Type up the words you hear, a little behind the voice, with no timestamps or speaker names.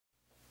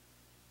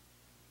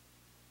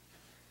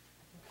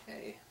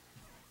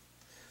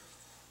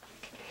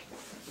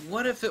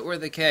What if it were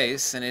the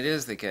case, and it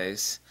is the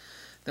case,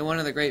 that one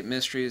of the great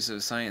mysteries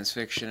of science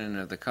fiction and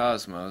of the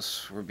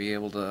cosmos would be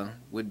able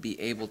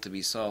to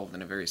be solved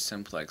in a very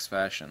simplex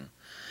fashion?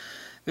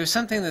 There's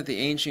something that the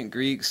ancient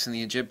Greeks and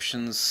the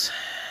Egyptians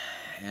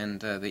and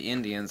the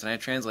Indians, and I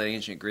translate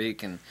ancient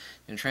Greek and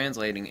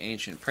translating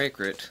ancient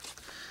Prakrit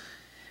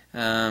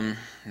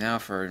now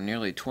for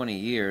nearly 20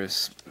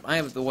 years.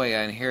 The way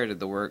I inherited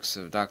the works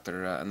of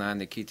Dr.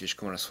 Ananda Kitish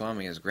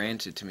Kumaraswamy is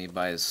granted to me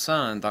by his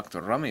son,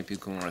 Dr. Rami P.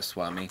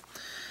 Kumaraswamy,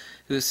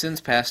 who has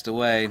since passed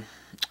away.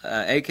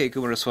 A.K.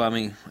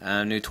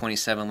 Kumaraswamy knew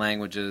 27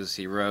 languages.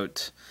 He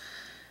wrote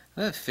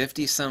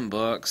 50-some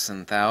books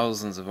and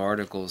thousands of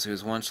articles. He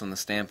was once on the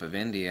stamp of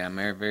India. I'm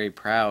very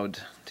proud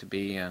to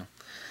be an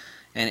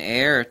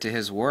heir to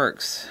his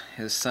works.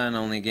 His son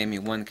only gave me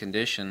one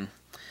condition,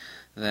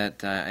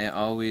 that I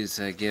always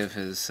give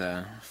his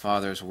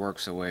father's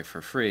works away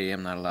for free.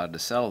 I'm not allowed to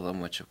sell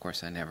them, which of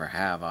course I never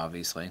have,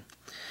 obviously.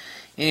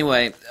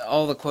 Anyway,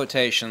 all the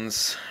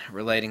quotations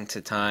relating to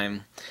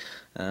time,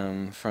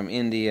 from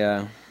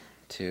India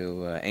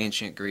to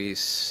ancient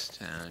Greece,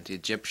 to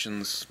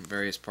Egyptians,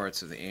 various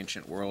parts of the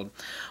ancient world,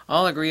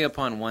 all agree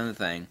upon one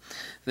thing.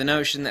 The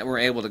notion that we're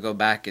able to go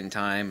back in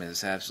time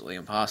is absolutely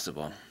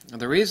impossible.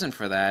 The reason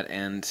for that,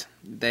 and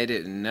they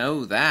didn't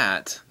know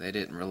that, they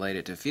didn't relate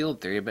it to field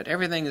theory, but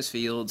everything is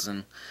fields,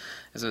 and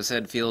as I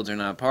said, fields are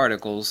not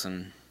particles,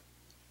 and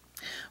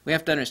we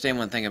have to understand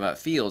one thing about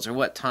fields, or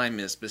what time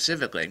is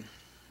specifically.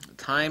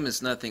 Time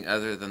is nothing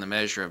other than the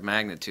measure of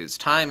magnitudes.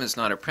 Time is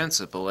not a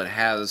principle. It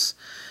has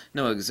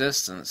no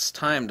existence.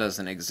 Time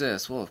doesn't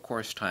exist. Well, of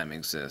course time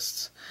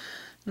exists.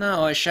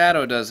 No, a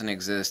shadow doesn't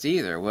exist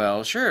either.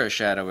 Well, sure, a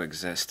shadow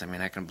exists. I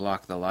mean, I can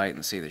block the light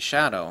and see the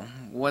shadow.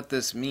 What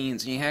this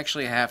means, you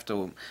actually have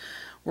to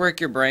work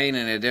your brain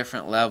at a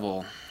different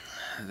level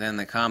than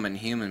the common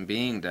human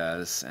being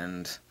does,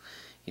 and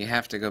you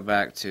have to go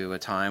back to a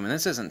time, and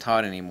this isn't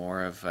taught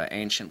anymore, of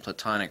ancient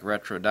Platonic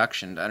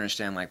retroduction to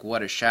understand like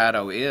what a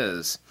shadow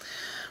is,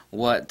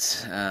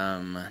 what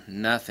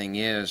nothing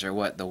is, or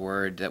what the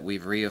word that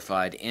we've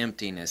reified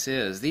emptiness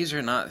is. These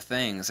are not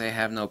things. They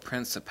have no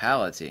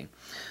principality.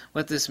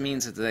 What this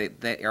means is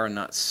that they are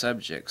not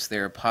subjects. They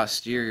are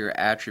posterior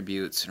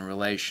attributes in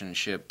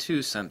relationship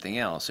to something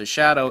else. A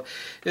shadow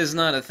is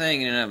not a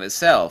thing in and of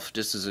itself,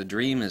 just as a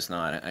dream is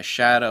not. A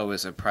shadow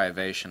is a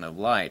privation of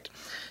light.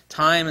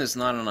 Time is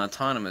not an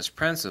autonomous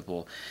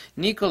principle.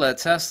 Nikola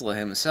Tesla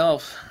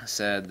himself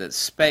said that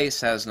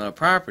space has no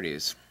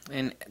properties.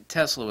 And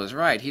Tesla was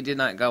right. He did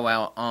not go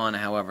out on,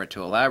 however,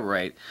 to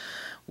elaborate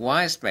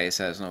why space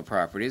has no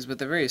properties, but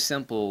the very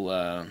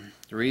simple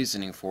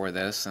reasoning for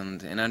this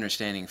and in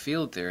understanding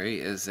field theory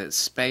is that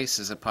space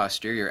is a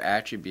posterior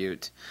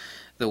attribute,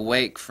 the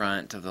wake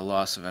front of the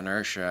loss of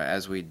inertia,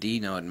 as we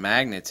denote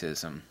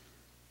magnetism.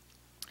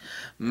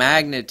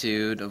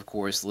 Magnitude, of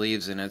course,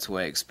 leaves in its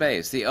wake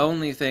space. The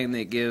only thing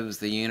that gives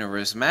the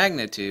universe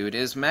magnitude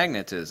is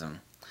magnetism.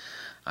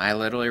 I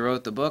literally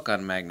wrote the book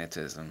on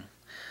magnetism.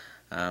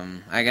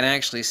 I can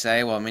actually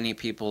say, while many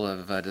people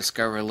have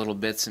discovered little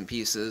bits and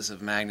pieces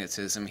of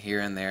magnetism here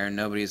and there,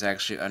 nobody's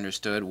actually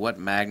understood what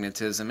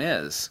magnetism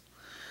is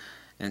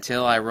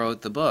until I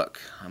wrote the book.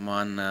 I'm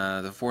on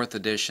the 4th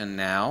edition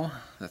now.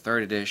 The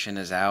 3rd edition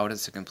is out.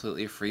 It's a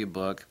completely free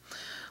book.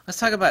 Let's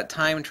talk about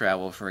time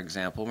travel, for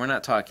example. We're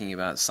not talking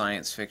about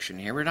science fiction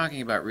here. We're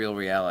talking about real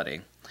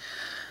reality.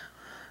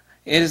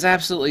 It is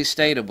absolutely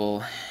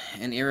statable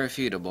and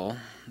irrefutable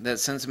that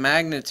since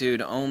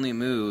magnitude only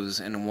moves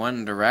in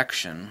one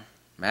direction,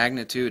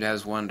 magnitude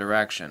has one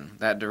direction.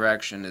 That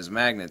direction is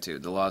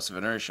magnitude, the loss of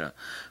inertia.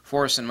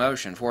 Force and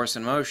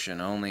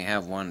motion only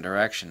have one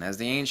direction. As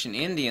the ancient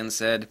Indians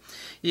said,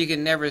 you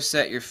can never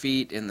set your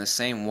feet in the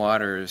same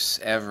waters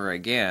ever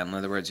again. In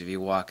other words, if you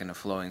walk in a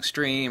flowing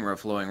stream or a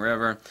flowing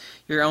river,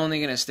 you're only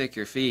going to stick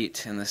your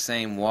feet in the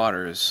same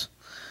waters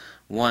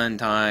one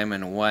time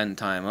and one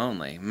time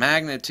only.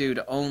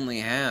 Magnitude only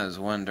has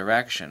one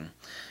direction.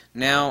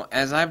 Now,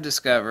 as I've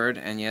discovered,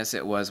 and yes,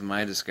 it was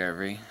my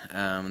discovery,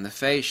 the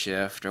phase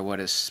shift, or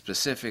what is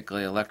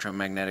specifically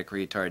electromagnetic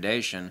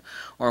retardation,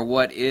 or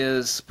what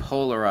is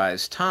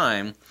polarized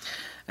time,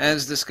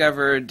 has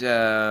discovered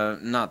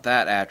not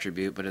that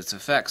attribute, but its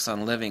effects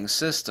on living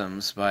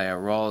systems by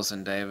Rawls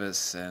and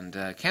Davis,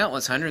 and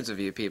countless hundreds of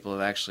you people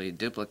have actually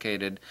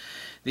duplicated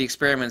the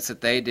experiments that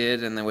they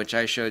did and which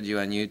I showed you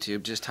on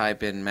YouTube. Just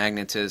type in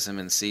magnetism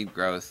and seed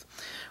growth,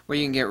 where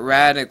you can get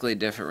radically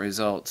different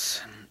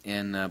results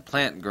in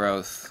plant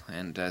growth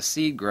and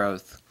seed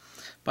growth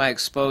by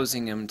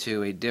exposing them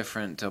to a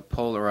different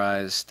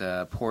polarized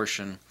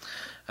portion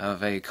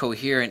of a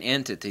coherent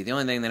entity. The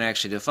only thing that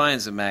actually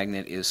defines a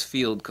magnet is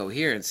field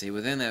coherency.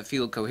 Within that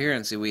field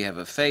coherency we have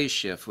a phase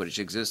shift which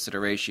exists at a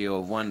ratio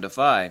of 1 to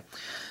 5.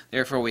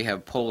 Therefore we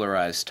have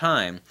polarized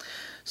time.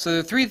 So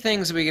there are 3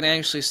 things that we can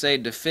actually say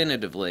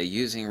definitively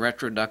using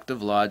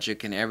retroductive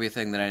logic and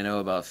everything that I know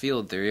about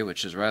field theory,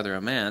 which is rather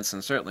immense,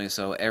 and certainly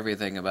so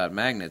everything about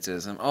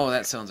magnetism. Oh,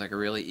 that sounds like a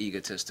really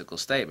egotistical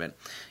statement.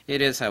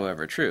 It is,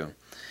 however, true.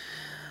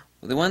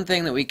 Well, the one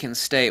thing that we can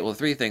state, well,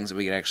 three things that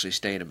we could actually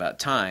state about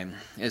time,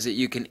 is that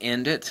you can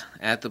end it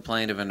at the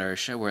plane of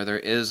inertia where there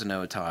is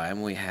no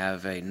time. We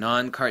have a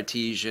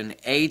non-Cartesian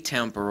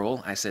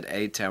atemporal, I said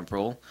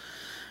atemporal,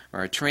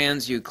 or a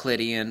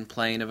trans-Euclidean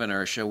plane of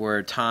inertia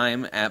where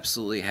time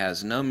absolutely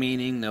has no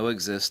meaning, no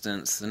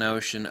existence. The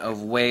notion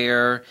of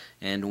where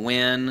and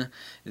when,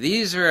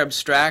 these are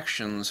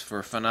abstractions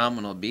for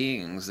phenomenal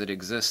beings that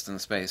exist in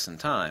space and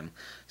time.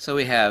 So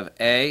we have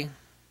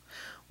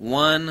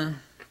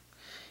one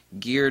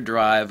gear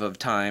drive of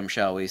time,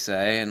 shall we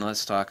say, and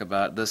let's talk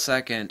about the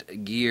second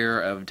gear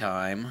of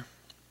time,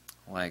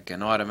 like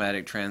an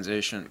automatic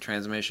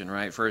transmission,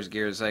 right? First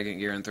gear, second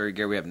gear, and third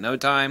gear, we have no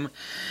time.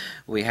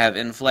 We have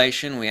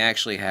inflation. We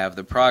actually have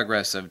the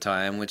progress of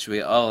time, which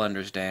we all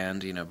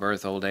understand,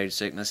 birth, old age,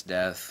 sickness,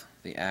 death,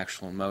 the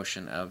actual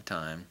motion of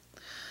time.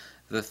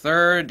 The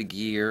third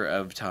gear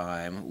of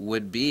time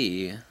would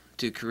be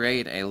to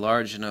create a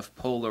large enough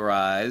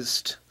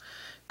polarized,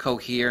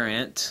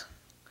 coherent,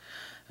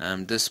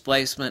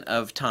 displacement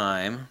of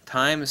time.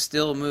 Time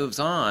still moves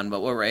on, but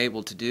what we're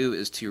able to do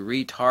is to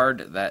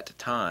retard that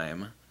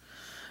time.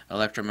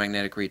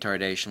 Electromagnetic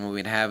retardation, what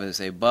we'd have is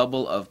a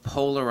bubble of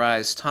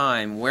polarized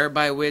time,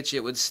 whereby which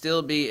it would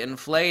still be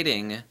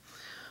inflating,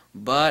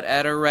 but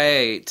at a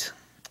rate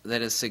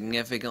that is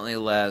significantly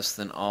less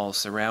than all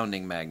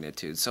surrounding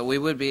magnitudes. So we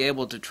would be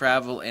able to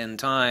travel in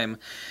time,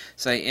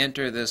 say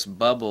enter this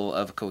bubble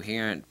of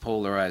coherent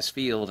polarized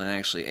field, and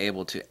actually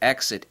able to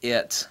exit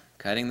it,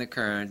 cutting the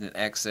current, and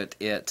exit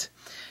it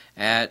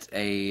at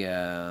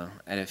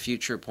a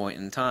future point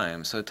in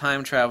time. So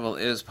time travel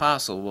is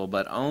possible,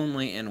 but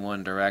only in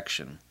one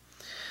direction.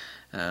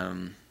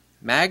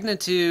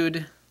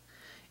 Magnitude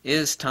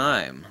is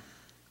time,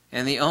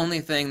 and the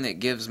only thing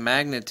that gives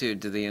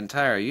magnitude to the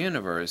entire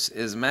universe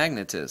is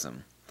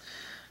magnetism.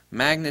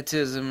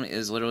 Magnetism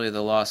is literally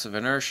the loss of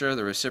inertia,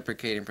 the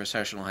reciprocating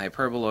precessional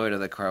hyperboloid of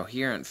the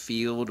coherent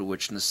field,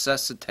 which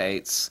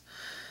necessitates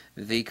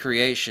the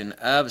creation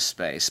of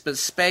space. But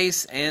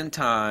space and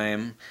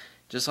time,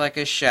 just like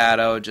a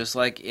shadow, just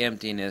like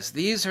emptiness,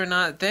 these are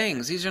not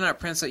things. These are not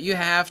principles. You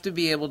have to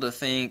be able to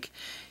think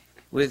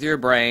with your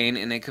brain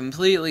in a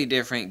completely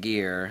different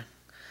gear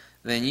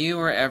than you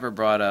were ever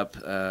brought up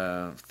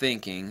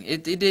thinking.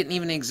 It didn't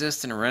even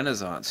exist in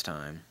Renaissance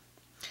time.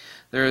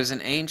 There is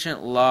an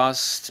ancient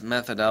lost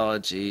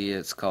methodology.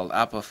 It's called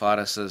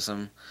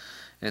apophaticism.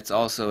 It's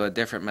also a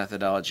different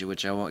methodology,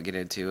 which I won't get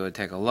into. It would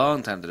take a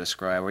long time to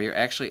describe, where you're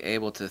actually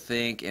able to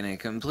think in a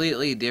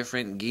completely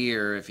different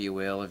gear, if you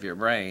will, of your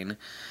brain,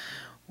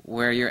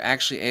 where you're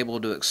actually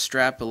able to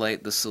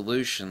extrapolate the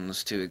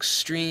solutions to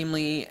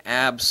extremely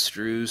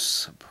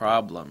abstruse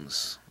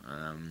problems,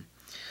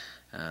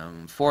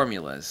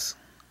 formulas,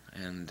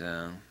 and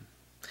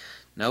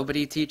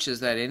nobody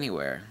teaches that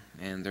anywhere,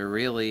 and there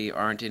really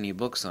aren't any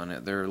books on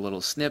it. There are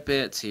little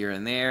snippets here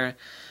and there,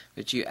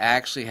 but you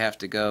actually have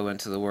to go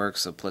into the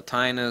works of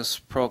Plotinus,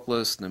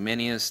 Proclus,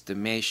 Numenius,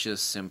 Damasius,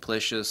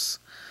 Simplicius,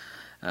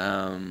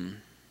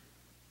 some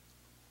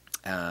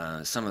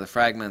of the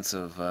fragments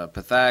of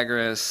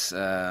Pythagoras,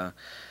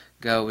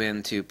 go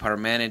into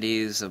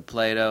Parmenides of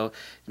Plato.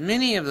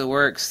 Many of the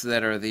works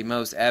that are the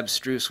most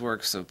abstruse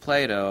works of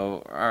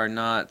Plato are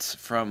not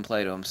from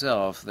Plato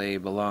himself. They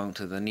belong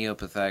to the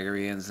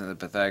Neo-Pythagoreans and the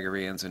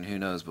Pythagoreans and who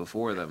knows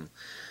before them.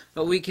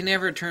 But we can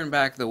never turn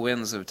back the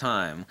winds of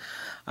time.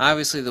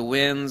 Obviously, the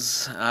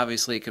winds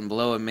can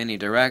blow in many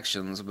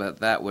directions, but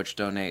that which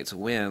donates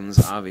winds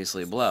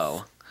obviously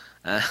blow.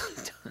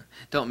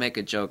 Don't make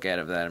a joke out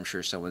of that. I'm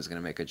sure someone's going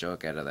to make a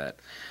joke out of that.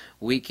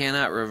 We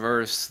cannot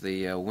reverse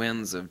the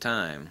winds of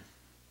time.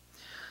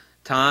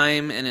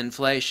 Time and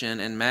inflation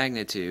and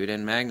magnitude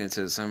and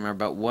magnetism are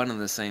but one and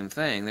the same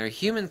thing. They're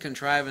human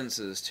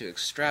contrivances to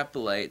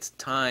extrapolate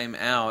time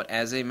out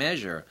as a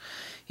measure.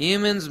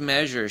 Humans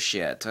measure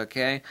shit,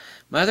 okay?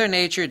 Mother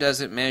Nature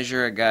doesn't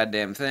measure a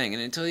goddamn thing,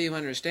 and until you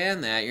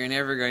understand that, you're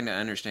never going to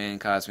understand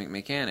cosmic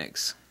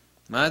mechanics.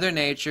 Mother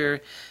Nature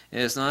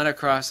is not a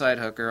cross-eyed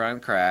hooker on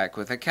crack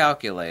with a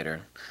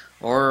calculator,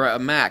 or a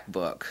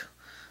MacBook,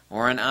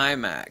 or an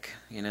iMac.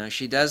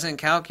 She doesn't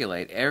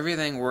calculate.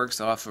 Everything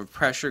works off of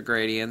pressure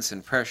gradients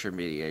and pressure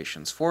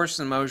mediations. Force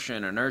and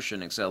motion, inertia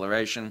and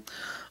acceleration.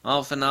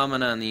 All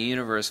phenomena in the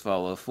universe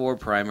follow four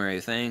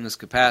primary things: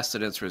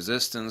 capacitance,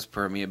 resistance,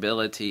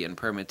 permeability, and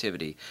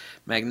permittivity.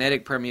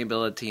 Magnetic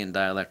permeability and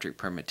dielectric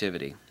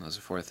permittivity. Those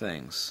are four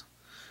things.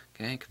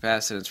 Okay,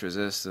 capacitance,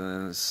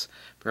 resistance,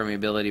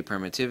 permeability,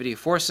 permittivity,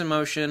 force and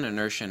motion,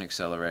 inertia, and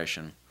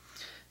acceleration.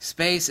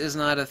 Space is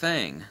not a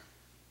thing.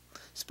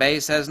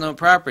 Space has no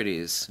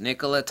properties.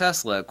 Nikola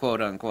Tesla,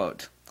 quote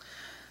unquote.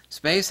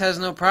 Space has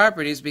no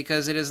properties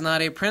because it is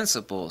not a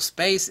principle.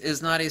 Space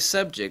is not a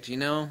subject. You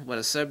know what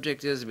a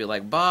subject is? It'd be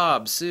like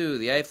Bob, Sue,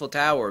 the Eiffel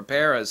Tower,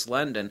 Paris,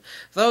 London.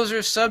 Those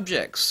are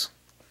subjects.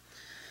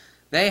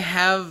 They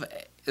have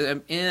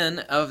in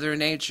of their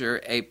nature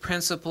a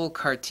principal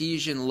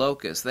Cartesian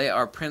locus. They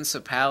are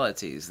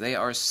principalities. They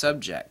are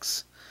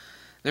subjects.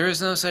 There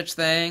is no such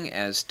thing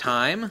as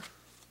time.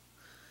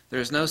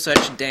 There is no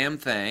such damn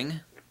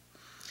thing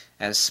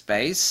as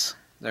space.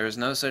 There is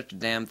no such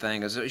damn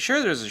thing as... Sure,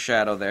 there's a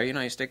shadow there. You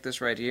know, you stick this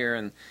right here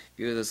and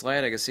view this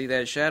light, I can see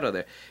that shadow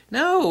there.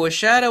 No, a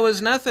shadow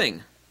is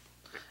nothing.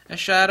 A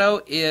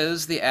shadow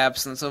is the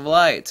absence of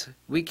light.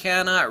 We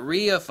cannot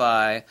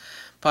reify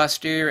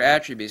posterior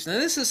attributes. Now,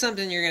 this is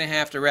something you're going to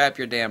have to wrap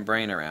your damn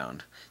brain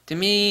around. To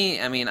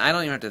me, I mean, I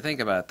don't even have to think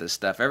about this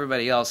stuff.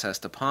 Everybody else has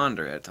to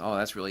ponder it. Oh,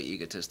 that's a really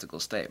egotistical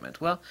statement.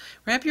 Well,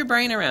 wrap your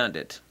brain around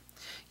it.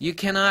 You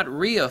cannot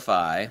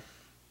reify...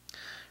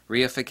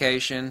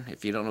 Reification,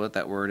 if you don't know what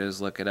that word is,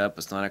 look it up.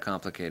 It's not a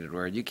complicated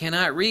word. You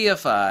cannot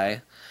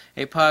reify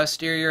a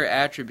posterior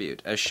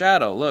attribute. A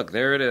shadow, look,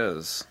 there it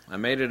is. I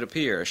made it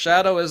appear. A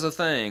shadow is a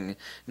thing.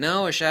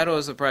 No, a shadow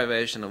is a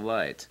privation of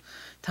light.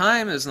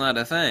 Time is not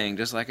a thing,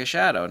 just like a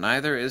shadow.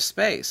 Neither is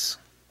space.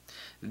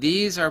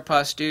 These are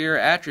posterior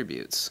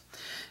attributes.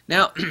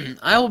 Now,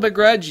 I will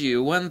begrudge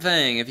you one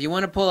thing. If you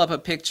want to pull up a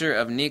picture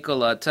of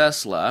Nikola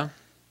Tesla,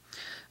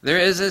 there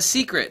is a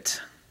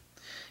secret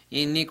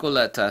in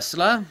Nikola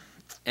Tesla,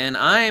 and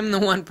I'm the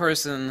one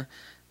person,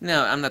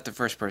 no, I'm not the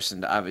first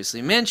person to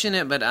obviously mention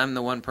it, but I'm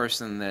the one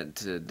person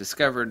that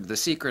discovered the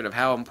secret of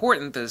how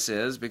important this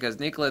is, because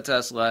Nikola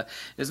Tesla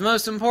is the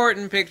most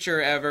important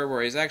picture ever,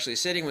 where he's actually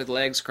sitting with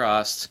legs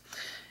crossed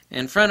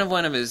in front of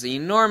one of his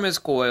enormous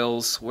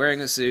coils,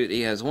 wearing a suit.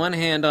 He has one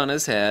hand on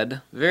his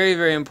head. Very,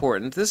 very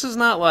important. This is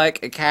not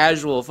like a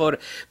casual photo.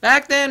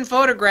 Back then,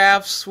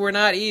 photographs were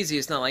not easy.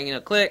 It's not like, you know,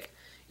 click.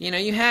 You know,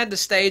 you had to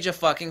stage a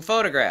fucking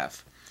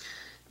photograph.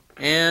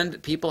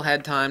 And people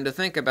had time to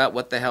think about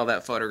what the hell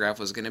that photograph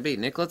was going to be.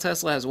 Nikola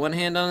Tesla has one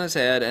hand on his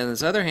head, and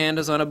his other hand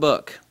is on a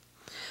book.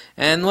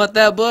 And what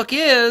that book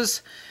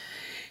is,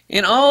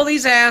 in all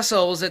these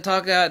assholes that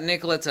talk about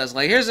Nikola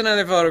Tesla, here's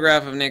another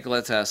photograph of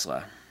Nikola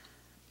Tesla.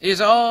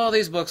 Here's all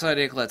these books on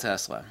Nikola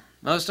Tesla.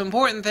 Most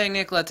important thing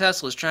Nikola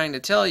Tesla is trying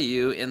to tell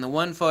you in the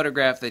one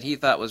photograph that he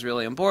thought was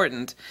really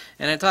important,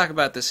 and I talk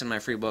about this in my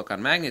free book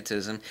on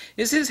magnetism,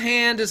 is his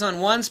hand is on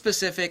one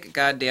specific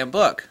goddamn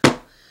book.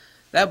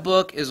 That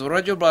book is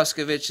Roger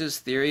Boskovich's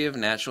Theory of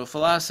Natural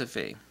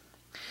Philosophy.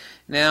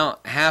 Now,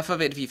 half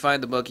of it, if you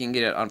find the book, you can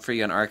get it on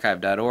free on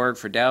archive.org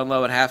for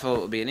download. Half of it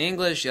will be in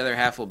English, the other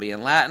half will be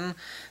in Latin.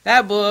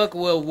 That book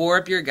will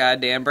warp your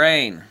goddamn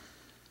brain.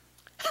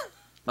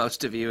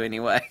 Most of you,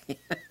 anyway.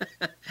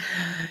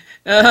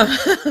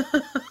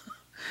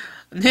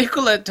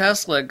 Nikola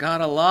Tesla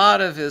got a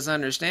lot of his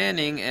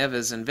understanding of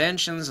his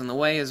inventions and the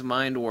way his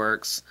mind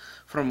works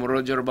from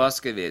Roger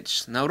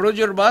Boscovich. Now,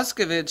 Roger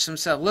Boscovich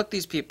himself, look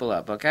these people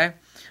up, okay?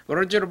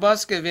 Roger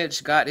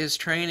Boscovich got his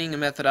training and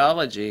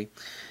methodology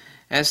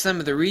as some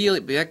of the real,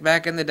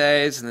 back in the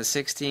days, in the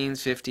 16th,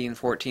 15th,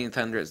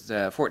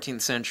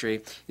 14th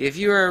century, if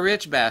you were a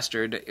rich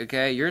bastard,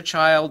 okay, your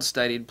child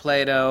studied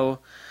Plato,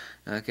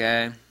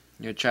 okay,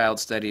 your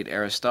child studied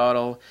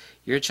Aristotle,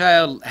 your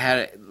child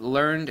had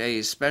learned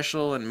a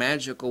special and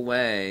magical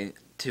way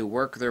to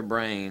work their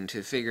brain,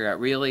 to figure out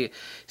really...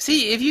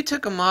 See, if you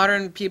took a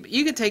modern people...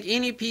 You could take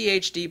any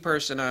PhD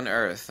person on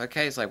Earth,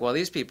 okay? It's like, well,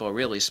 these people are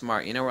really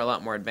smart. You know, we're a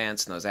lot more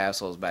advanced than those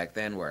assholes back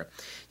then were.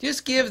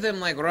 Just give them,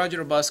 like,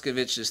 Roger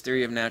Boskovich's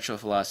Theory of Natural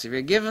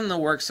Philosophy. Give them the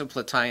works of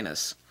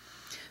Plotinus.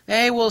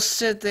 They will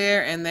sit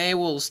there and they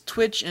will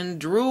twitch and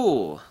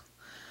drool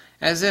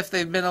as if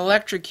they've been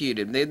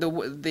electrocuted.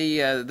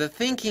 The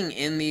thinking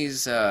in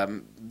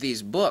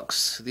these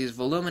books, these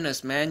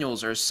voluminous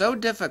manuals, are so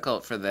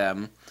difficult for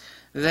them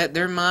that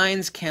their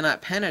minds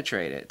cannot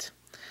penetrate it.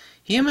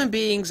 Human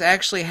beings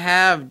actually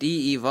have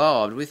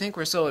de-evolved. We think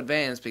we're so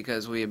advanced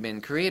because we have been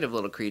creative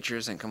little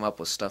creatures and come up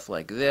with stuff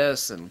like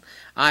this and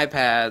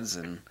iPads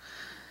and,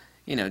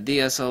 you know,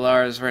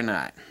 DSLRs. We're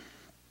not.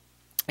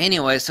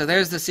 Anyway, so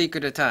there's the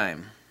secret of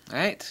time.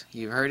 Right?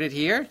 You've heard it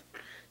here.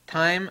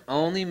 Time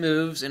only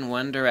moves in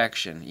one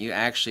direction. You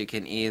actually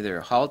can either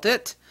halt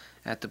it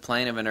at the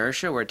plane of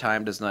inertia where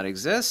time does not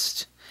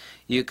exist.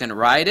 You can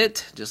ride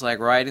it, just like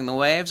riding the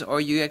waves,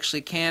 or you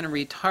actually can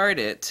retard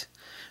it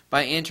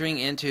by entering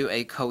into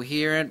a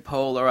coherent,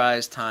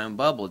 polarized time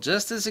bubble,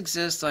 just as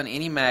exists on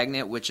any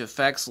magnet which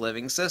affects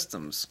living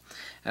systems.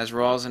 As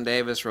Rawls and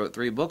Davis wrote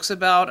 3 books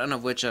about, and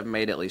of which I've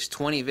made at least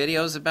 20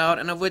 videos about,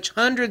 and of which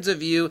hundreds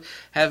of you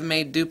have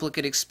made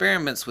duplicate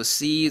experiments with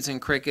seeds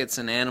and crickets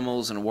and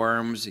animals and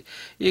worms.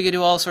 You can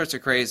do all sorts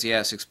of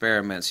crazy-ass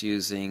experiments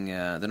using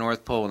the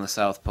North Pole and the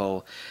South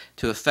Pole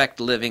to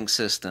affect living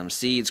systems.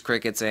 Seeds,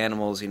 crickets,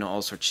 animals, you know,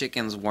 also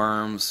chickens,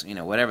 worms, you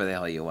know, whatever the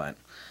hell you want.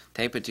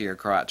 Tape it to your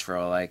crotch for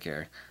all I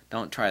care.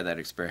 Don't try that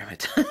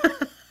experiment.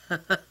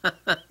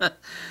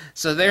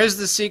 So there's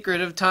the secret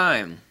of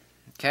time.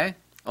 Okay?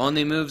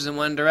 Only moves in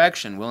one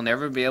direction. We'll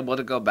never be able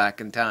to go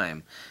back in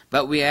time.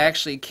 But we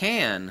actually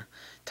can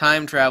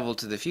time travel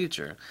to the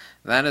future.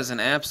 That is an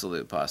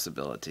absolute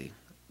possibility.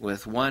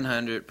 With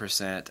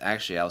 100%,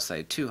 actually I'll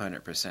say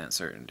 200%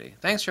 certainty.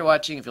 Thanks for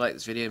watching. If you like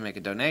this video, make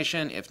a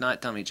donation. If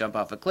not, tell me jump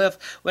off a cliff.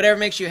 Whatever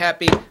makes you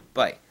happy.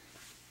 Bye.